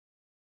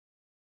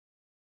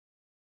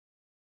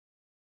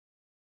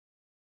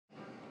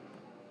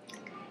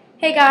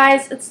Hey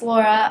guys, it's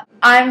Laura.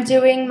 I'm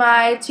doing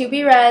my to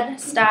be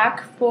read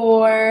stack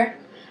for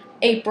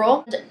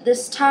April.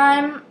 This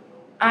time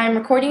I'm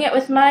recording it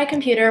with my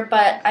computer,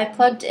 but I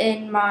plugged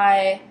in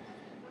my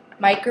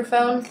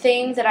microphone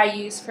thing that I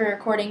use for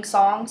recording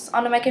songs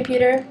onto my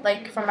computer,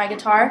 like from my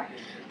guitar.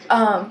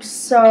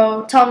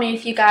 So tell me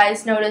if you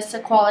guys notice a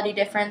quality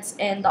difference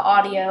in the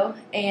audio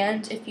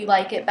and if you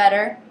like it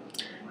better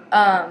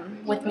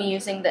with me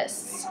using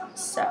this.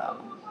 So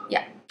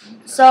yeah.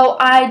 So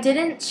I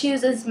didn't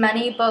choose as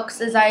many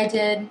books as I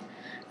did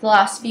the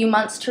last few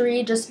months to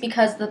read just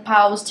because the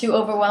pile was too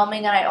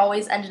overwhelming and I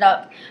always ended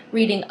up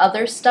reading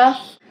other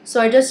stuff. So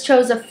I just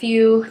chose a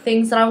few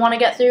things that I want to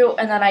get through,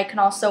 and then I can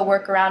also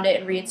work around it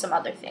and read some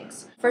other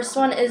things. First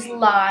one is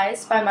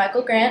Lies by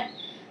Michael Grant.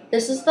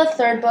 This is the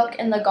third book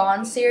in the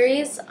Gone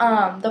series.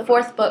 The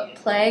fourth book,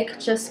 Plague,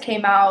 just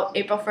came out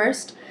April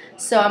 1st,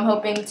 so I'm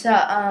hoping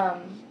to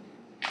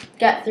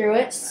get through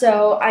it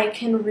so I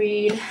can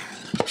read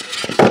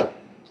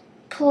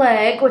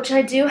Plague, which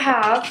I do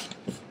have,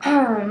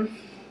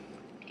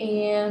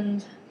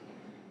 and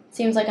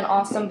seems like an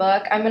awesome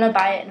book. I'm going to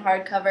buy it in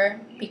hardcover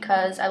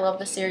because I love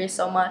the series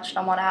so much and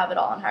I want to have it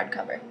all in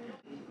hardcover.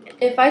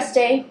 If I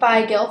Stay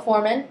by Gail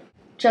Forman.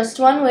 Just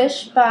One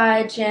Wish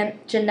by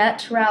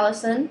Jeanette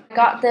Rallison. I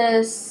got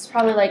this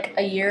probably like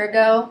a year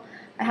ago.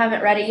 I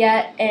haven't read it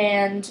yet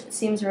and it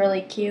seems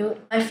really cute.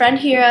 My friend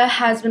Hira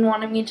has been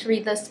wanting me to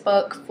read this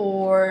book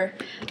for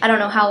I don't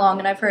know how long,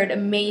 and I've heard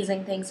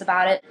amazing things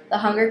about it. The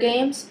Hunger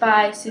Games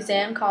by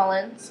Suzanne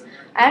Collins.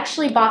 I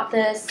actually bought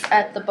this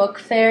at the book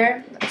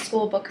fair, the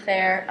school book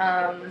fair,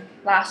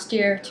 last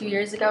year, 2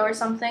 years ago or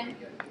something.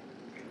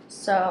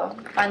 So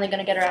finally going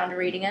to get around to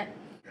reading it.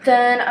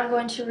 Then I'm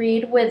going to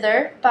read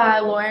Wither by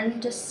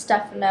Lauren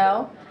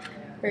DiStefano.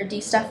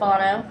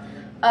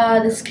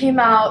 This came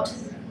out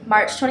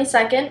March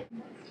 22nd.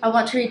 I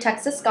want to read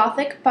Texas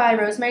Gothic by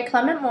Rosemary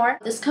Clement Moore.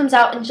 This comes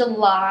out in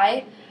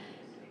July.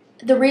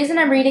 The reason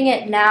I'm reading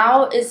it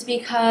now is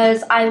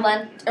because I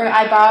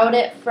borrowed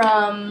it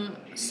from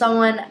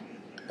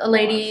a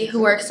lady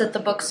who works at the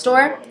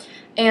bookstore,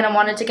 and I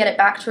wanted to get it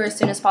back to her as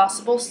soon as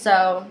possible,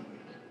 so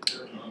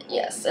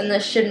yes, and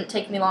this shouldn't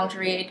take me long to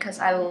read because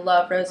I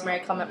love Rosemary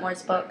Clement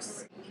Moore's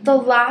books. The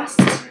last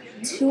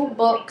two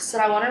books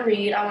that I want to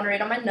read on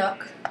my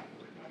Nook,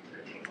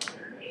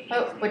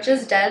 which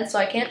is dead, so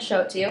I can't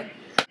show it to you.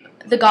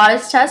 The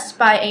Goddess Test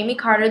by Amy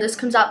Carter. This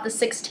comes out the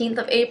 16th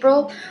of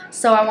April,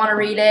 so I want to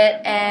read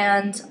it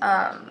and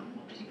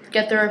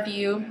get the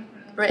review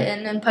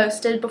written and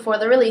posted before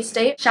the release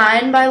date.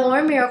 Shine by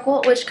Laura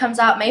Miracle, which comes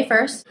out May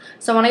 1st,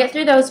 so I want to get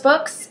through those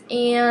books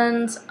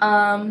and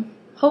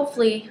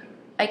hopefully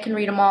I can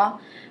read them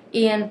all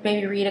and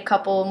maybe read a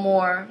couple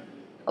more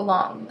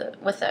along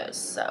with those.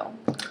 So,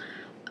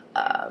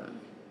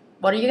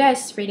 what are you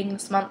guys reading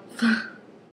this month?